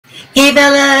Hey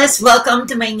Bellas! Welcome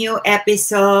to my new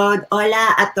episode.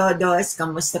 Hola a todos!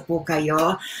 Kamusta po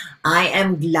kayo? I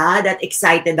am glad at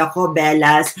excited ako,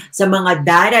 Bellas, sa mga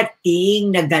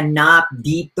darating na ganap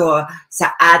dito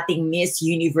sa ating Miss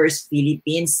Universe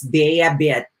Philippines,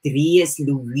 Beatrice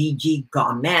Luigi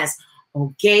Gomez.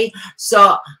 Okay?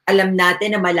 So, alam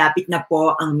natin na malapit na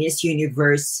po ang Miss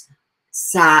Universe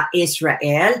sa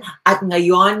Israel at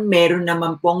ngayon meron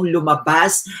naman pong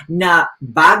lumabas na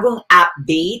bagong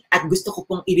update at gusto ko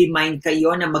pong i-remind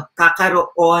kayo na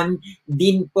magkakaroon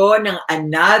din po ng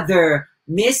another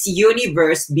Miss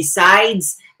Universe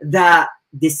besides the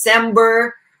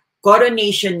December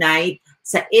Coronation Night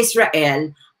sa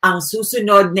Israel. Ang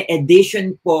susunod na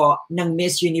edition po ng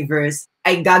Miss Universe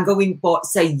ay gagawin po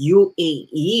sa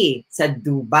UAE, sa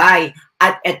Dubai.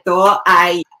 At ito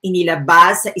ay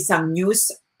inilabas sa isang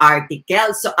news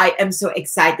article. So I am so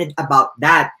excited about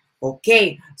that.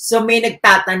 Okay, so may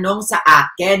nagtatanong sa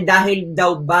akin dahil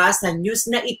daw ba sa news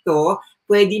na ito,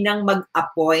 pwede nang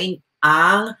mag-appoint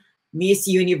ang Miss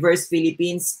Universe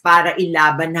Philippines para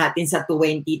ilaban natin sa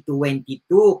 2022.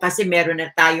 Kasi meron na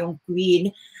tayong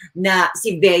queen na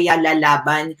si Bea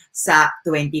lalaban sa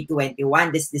 2021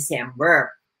 this December.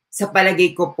 Sa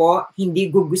palagay ko po,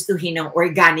 hindi gugustuhin ng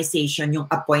organization yung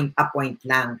appoint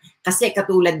lang. Kasi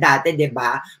katulad dati, di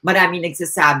ba, marami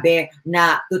nagsasabi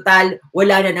na total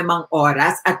wala na namang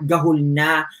oras at gahol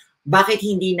na. Bakit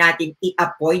hindi natin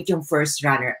i-appoint yung first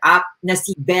runner-up na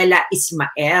si Bella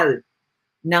Ismael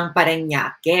ng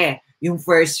Parañaque, yung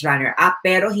first runner-up,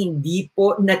 pero hindi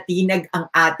po natinag ang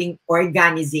ating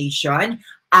organization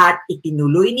at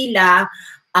itinuloy nila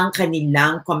ang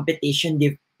kanilang competition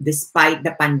despite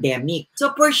the pandemic.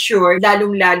 So for sure,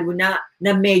 lalong-lalo na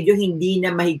medyo hindi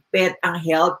na mahigpit ang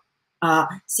health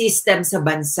system sa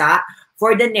bansa,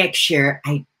 for the next year,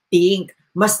 I think,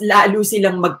 mas lalo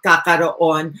silang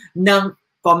magkakaroon ng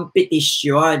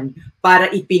kompetisyon para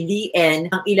ipiliin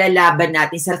ang ilalaban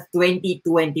natin sa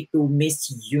 2022 Miss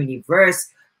Universe.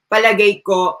 Palagay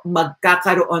ko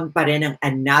magkakaroon pa rin ng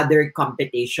another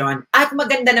competition. At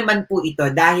maganda naman po ito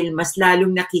dahil mas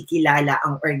lalong nakikilala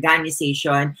ang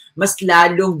organization, mas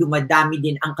lalong dumadami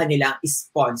din ang kanilang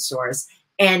sponsors.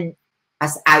 And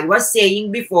as I was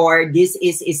saying before, this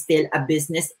is still a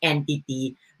business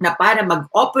entity na para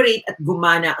mag-operate at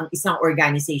gumana ang isang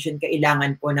organization,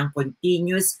 kailangan po ng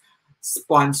continuous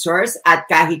sponsors at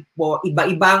kahit po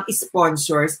iba-ibang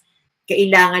sponsors,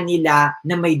 kailangan nila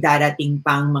na may darating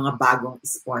pang mga bagong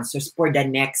sponsors for the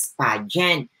next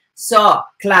pageant. So,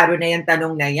 klaro na yung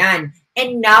tanong na yan.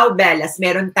 And now, Bellas,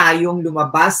 meron tayong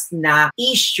lumabas na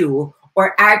issue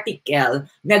or article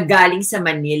na galing sa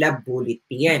Manila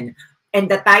Bulletin. And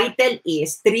the title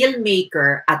is Thrill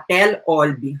Maker, a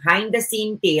Tell-All Behind the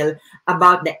Scene Tale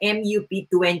about the MUP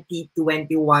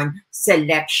 2021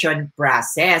 Selection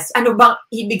Process. Ano bang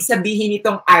ibig sabihin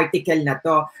nitong article na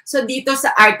to? So dito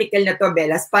sa article na to,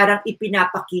 Bellas, parang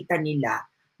ipinapakita nila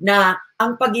na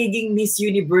ang pagiging Miss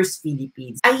Universe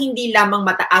Philippines ay hindi lamang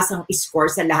mataas ang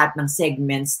score sa lahat ng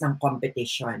segments ng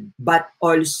competition, but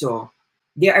also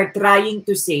they are trying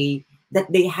to say that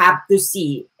they have to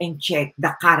see and check the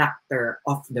character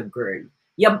of the girl.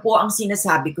 Yan po ang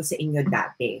sinasabi ko sa inyo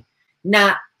dati,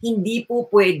 na hindi po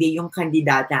pwede yung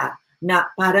kandidata na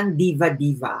parang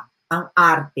diva-diva ang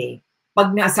arte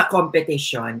pag nasa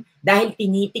competition dahil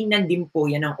tinitingnan din po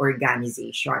yan ng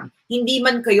organization. Hindi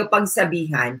man kayo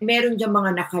pagsabihan, meron dyan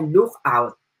mga naka-look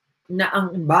out na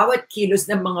ang bawat kilos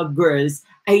ng mga girls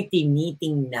ay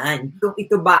tinitingnan. Kung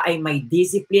ito ba ay may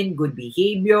discipline, good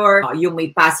behavior, yung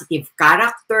may positive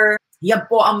character, yan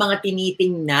po ang mga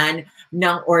tinitingnan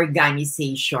ng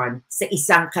organization sa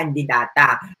isang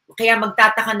kandidata. Kaya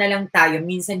magtataka na lang tayo,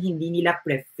 minsan hindi nila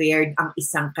preferred ang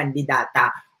isang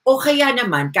kandidata. O kaya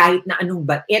naman, kahit na anong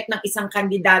bait ng isang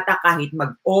kandidata, kahit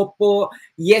mag-opo,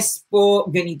 yes po,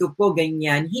 ganito po,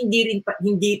 ganyan, hindi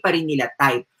pa rin nila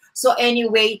type. So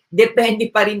anyway,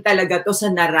 depende pa rin talaga to sa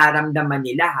nararamdaman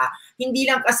nila ha. Hindi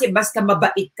lang kasi basta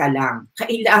mabait ka lang.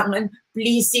 Kailangan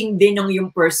pleasing din ng yung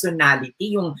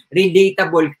personality, yung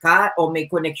relatable ka o may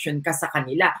connection ka sa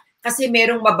kanila. Kasi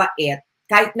merong mabait,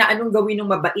 kahit na anong gawin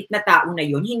ng mabait na tao na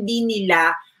yun, hindi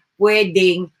nila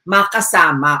pwedeng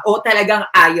makasama o talagang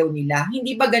ayaw nila.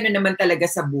 Hindi ba gano'n naman talaga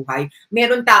sa buhay?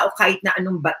 Meron tao kahit na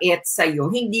anong bait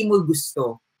sa'yo, hindi mo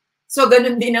gusto. So,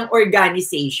 ganun din ang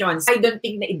organizations. I don't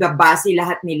think na ibabase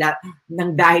lahat nila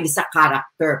ng dahil sa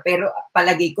character. Pero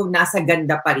palagay ko nasa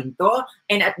ganda pa rin to.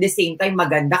 And at the same time,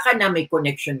 maganda ka na, may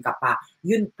connection ka pa.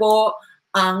 Yun po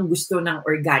ang gusto ng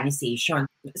organization.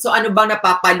 So, ano bang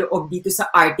napapaloob dito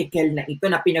sa article na ito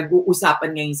na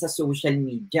pinag-uusapan ngayon sa social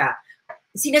media?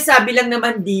 sinasabi lang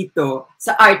naman dito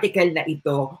sa article na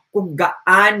ito kung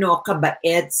gaano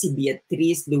kabait si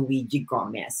Beatrice Luigi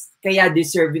Gomez. Kaya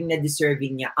deserving na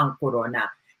deserving niya ang corona.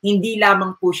 Hindi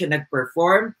lamang po siya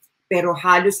nag-perform, pero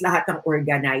halos lahat ng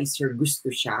organizer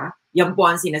gusto siya. Yan po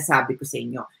ang sinasabi ko sa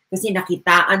inyo. Kasi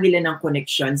nakitaan nila ng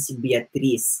connection si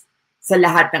Beatrice sa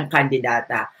lahat ng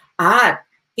kandidata. At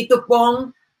ito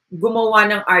pong gumawa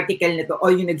ng article nito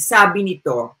o yung nagsabi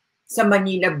nito sa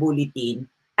Manila Bulletin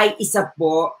ay isa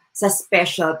po sa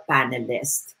special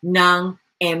panelist ng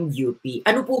MUP.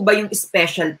 Ano po ba yung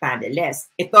special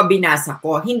panelist? Ito binasa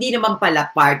ko, hindi naman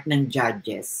pala part ng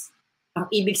judges. Ang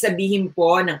ibig sabihin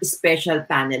po ng special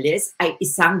panelist ay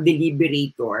isang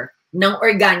deliberator ng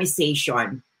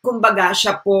organization. Kumbaga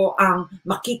siya po ang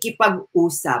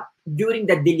makikipag-usap during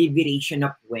the deliberation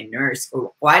of winners.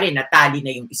 O kuwari, natali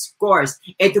na yung scores.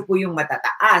 Ito po yung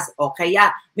matataas. O kaya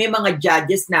may mga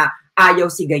judges na ayaw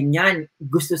si ganyan,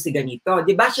 gusto si ganito.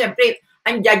 Diba? Siyempre,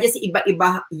 ang judges,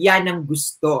 iba-iba yan ang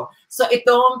gusto. So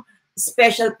itong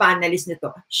special panelist nito,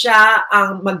 siya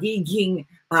ang magiging,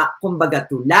 kumbaga,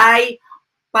 tulay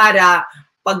para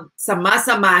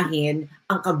pagsama-samahin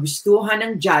ang kagustuhan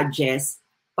ng judges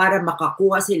para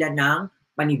makakuha sila ng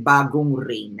panibagong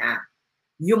reyna.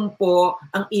 Yun po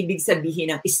ang ibig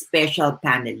sabihin ng special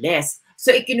panelist. So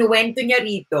ikinuwento niya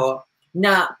rito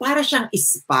na para siyang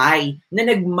spy na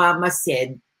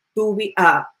nagmamasid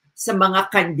sa mga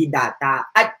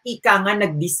kandidata at ika nga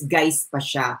nag-disguise pa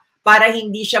siya para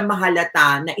hindi siya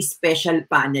mahalata na special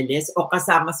panelist o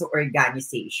kasama sa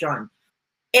organization.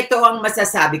 Ito ang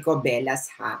masasabi ko, Belas,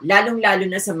 ha? Lalong-lalo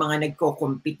na sa mga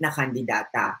nagko-compete na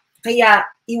kandidata. Kaya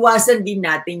iwasan din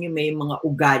natin yung may mga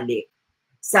ugali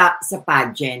sa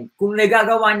pageant. Kung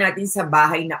nagagawa natin sa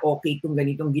bahay na okay itong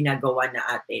ganitong ginagawa na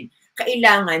atin,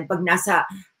 kailangan pag nasa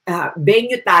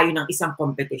venue tayo ng isang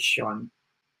kompetisyon,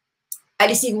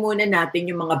 alisin muna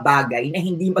natin yung mga bagay na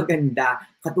hindi maganda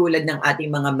katulad ng ating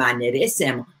mga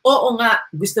mannerism. Oo nga,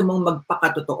 gusto mong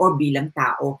magpakatotoo bilang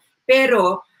tao,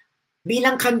 pero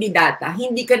bilang kandidata,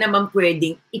 hindi ka naman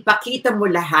pwedeng ipakita mo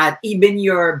lahat, even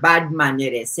your bad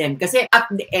mannerism. Kasi at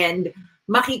the end,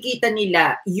 makikita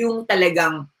nila yung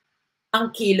talagang ang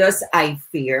kilos ay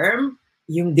firm,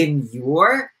 yung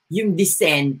demure, yung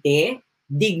decente,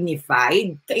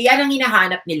 dignified. Kaya ang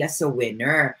hinahanap nila sa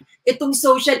winner. Itong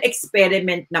social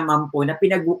experiment naman po na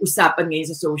pinag-uusapan ngayon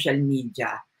sa social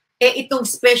media, itong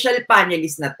special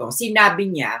panelist na to, sinabi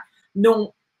niya,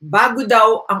 nung bago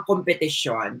daw ang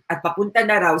kompetisyon at papunta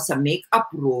na raw sa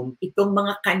make-up room, itong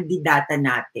mga kandidata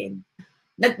natin,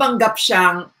 nagpanggap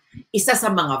siyang isa sa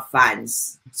mga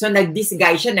fans. So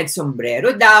nag-disguise siya,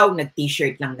 nag-sombrero daw,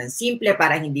 nag-t-shirt lang ng simple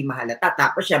para hindi mahalata.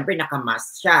 Tapos syempre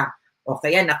nakamask siya. O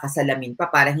kaya nakasalamin pa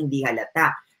para hindi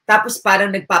halata. Tapos parang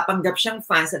nagpapanggap siyang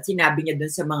fans at sinabi niya dun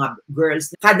sa mga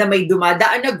girls, kada may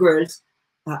dumadaan na girls,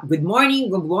 good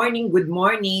morning, good morning, good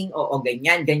morning. Oo,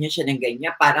 ganyan siya ng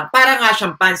ganyan. Parang nga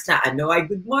siyang fans na ay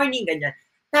good morning, ganyan.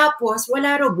 Tapos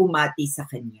wala raw bumati sa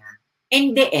kanya.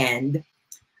 In the end,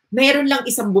 meron lang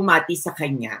isang bumati sa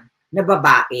kanya na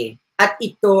babae. At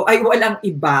ito ay walang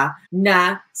iba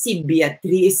na si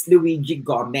Beatrice Luigi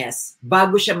Gomez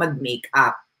bago siya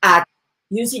mag-makeup. At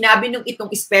yung sinabi nung itong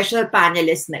special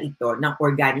panelist na ito ng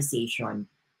organization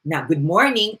na good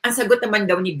morning, ang sagot naman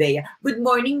daw ni Bea, good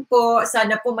morning po,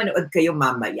 sana po manood kayo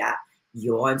mamaya.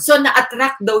 Yun. So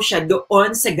na-attract daw siya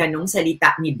doon sa ganong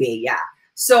salita ni Bea.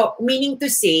 So meaning to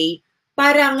say,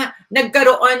 parang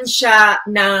nagkaroon siya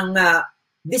ng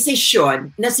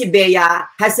decision na si Bea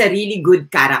has a really good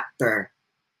character.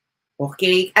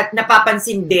 Okay? At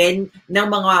napapansin din ng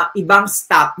mga ibang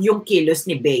staff yung kilos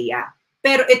ni Bea.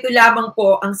 Pero ito lamang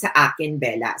po ang sa akin,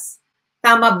 Belas.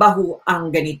 Tama ba ho ang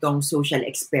ganitong social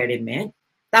experiment?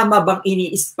 Tama bang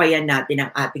ini-ispayan natin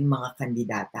ang ating mga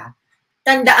kandidata?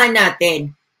 Tandaan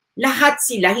natin, lahat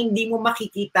sila hindi mo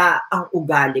makikita ang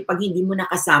ugali pag hindi mo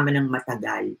nakasama ng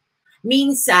matagal.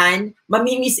 Minsan,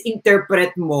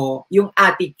 mamimisinterpret mo yung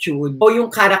attitude o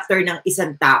yung character ng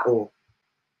isang tao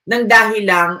nang dahil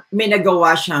lang may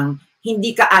nagawa siyang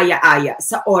hindi kaaya-aya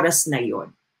sa oras na yon.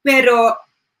 Pero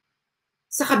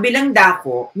sa kabilang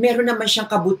dako, meron naman siyang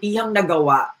kabutihang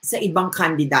nagawa sa ibang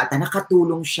kandidata,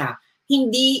 nakatulong siya.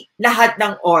 Hindi lahat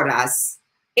ng oras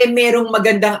merong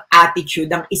magandang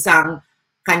attitude ang isang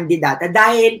kandidata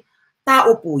dahil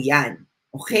tao po yan.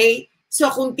 Okay? So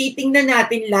kung titingnan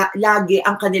natin lagi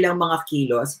ang kanilang mga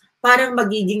kilos, parang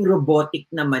magiging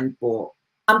robotic naman po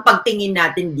ang pagtingin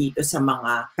natin dito sa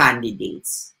mga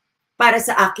candidates. Para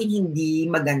sa akin, hindi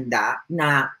maganda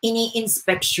na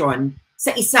ini-inspection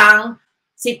sa isang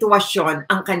sitwasyon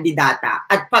ang kandidata.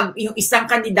 At pag yung isang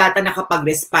kandidata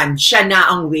nakapag-respond, siya na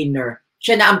ang winner.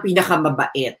 siya na ang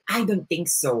pinakamabait. I don't think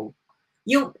so.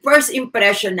 Yung first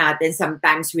impression natin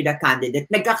sometimes with a candidate,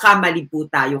 nagkakamali po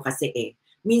tayo kasi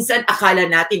minsan akala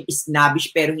natin snobbish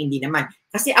pero hindi naman.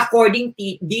 Kasi according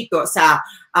dito sa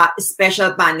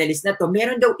special panelist na to,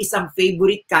 meron daw isang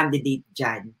favorite candidate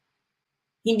dyan.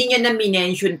 Hindi niya na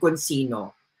minention kung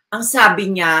sino. Ang sabi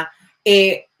niya,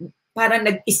 parang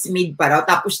nag-ismid pa raw,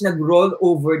 tapos nag-roll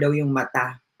over daw yung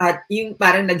mata. At yung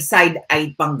parang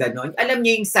nag-side-eyed pang ganon. Alam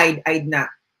niyo yung side-eyed na,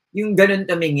 yung ganon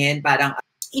tumingin, parang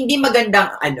hindi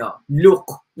magandang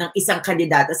look ng isang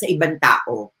kandidata sa ibang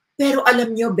tao. Pero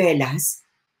alam niyo, Bellas,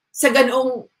 sa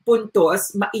ganoong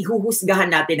puntos,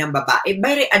 maihuhusgahan natin ang babae.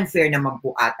 Very unfair naman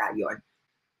po ata yun.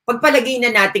 Pagpalagay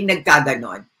na nating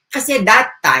nagkaganon, kasi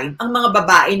that time, ang mga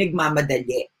babae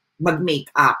nagmamadali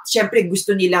mag-makeup. Siyempre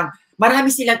gusto nilang,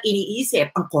 marami silang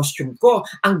iniisip, ang costume ko,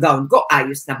 ang gown ko,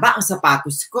 ayos na ba, ang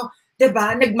sapatos ko.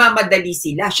 Diba? Nagmamadali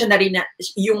sila. Siya na rin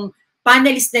yung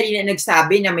panelist na rin na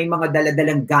nagsabi na may mga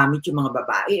daladalang gamit yung mga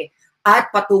babae.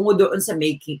 At patungo doon sa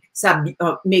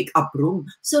makeup room.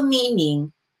 So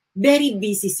meaning, very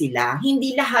busy sila.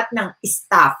 Hindi lahat ng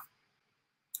staff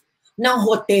ng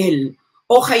hotel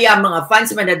o kaya mga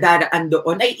fans manadaraan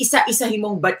doon ay isa-isa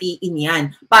mong batiin yan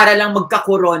para lang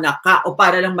magka-corona ka o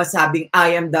para lang masabing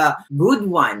I am the good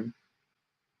one.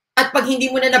 At pag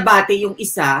hindi mo na nabati yung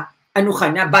isa, ano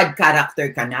ka na, bad character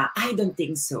ka na? I don't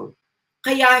think so.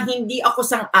 Kaya hindi ako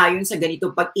sang-ayon sa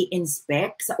ganito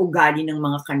pag-i-inspect sa ugali ng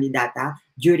mga kandidata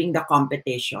during the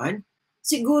competition.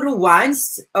 Siguro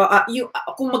once,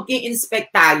 kung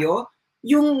mag-i-inspect tayo,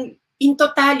 yung in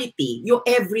totality, yung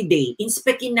everyday,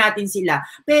 inspectin natin sila.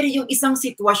 Pero yung isang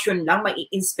sitwasyon lang,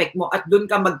 mai-inspect mo at doon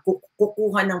ka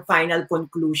magkukuha ng final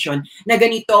conclusion na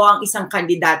ganito ang isang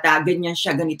kandidata, ganyan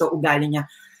siya, ganito ugali niya.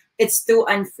 It's too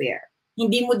unfair.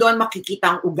 Hindi mo doon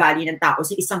makikita ang ugali ng tao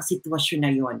sa isang sitwasyon na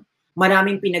yon.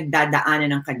 Maraming pinagdadaanan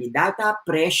ng kandidata,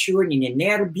 pressure,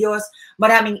 ninenervyos,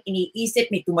 maraming iniisip,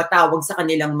 may tumatawag sa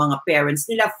kanilang mga parents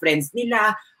nila, friends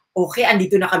nila, okay,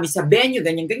 andito na kami sa venue,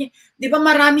 ganyan-ganyan. Di ba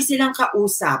marami silang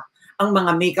kausap ang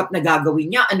mga makeup na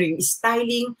gagawin niya, ano yung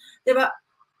styling, di ba?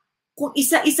 Kung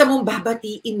isa-isa mong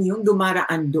babatiin yung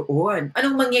dumaraan doon,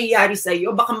 anong mangyayari sa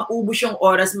iyo? Baka maubos yung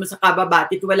oras mo sa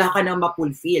kababati at wala ka nang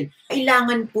mapulfill.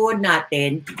 Kailangan po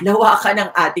natin lawakan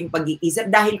ang ating pag-iisip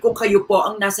dahil kung kayo po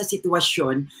ang nasa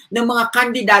sitwasyon ng mga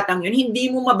kandidatang yun, hindi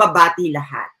mo mababati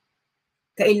lahat.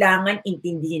 Kailangan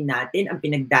intindihin natin ang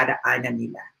pinagdaraanan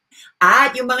nila.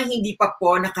 At yung mga hindi pa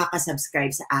po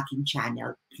nakaka-subscribe sa aking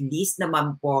channel, please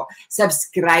naman po,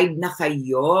 subscribe na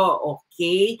kayo,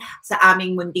 okay? Sa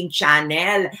aming munting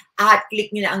channel. At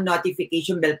click nyo na ang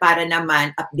notification bell para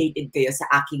naman updated kayo sa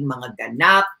aking mga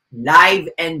ganap,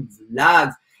 live, and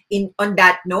vlog. On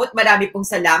that note, marami pong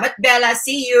salamat, Bella.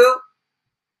 See you!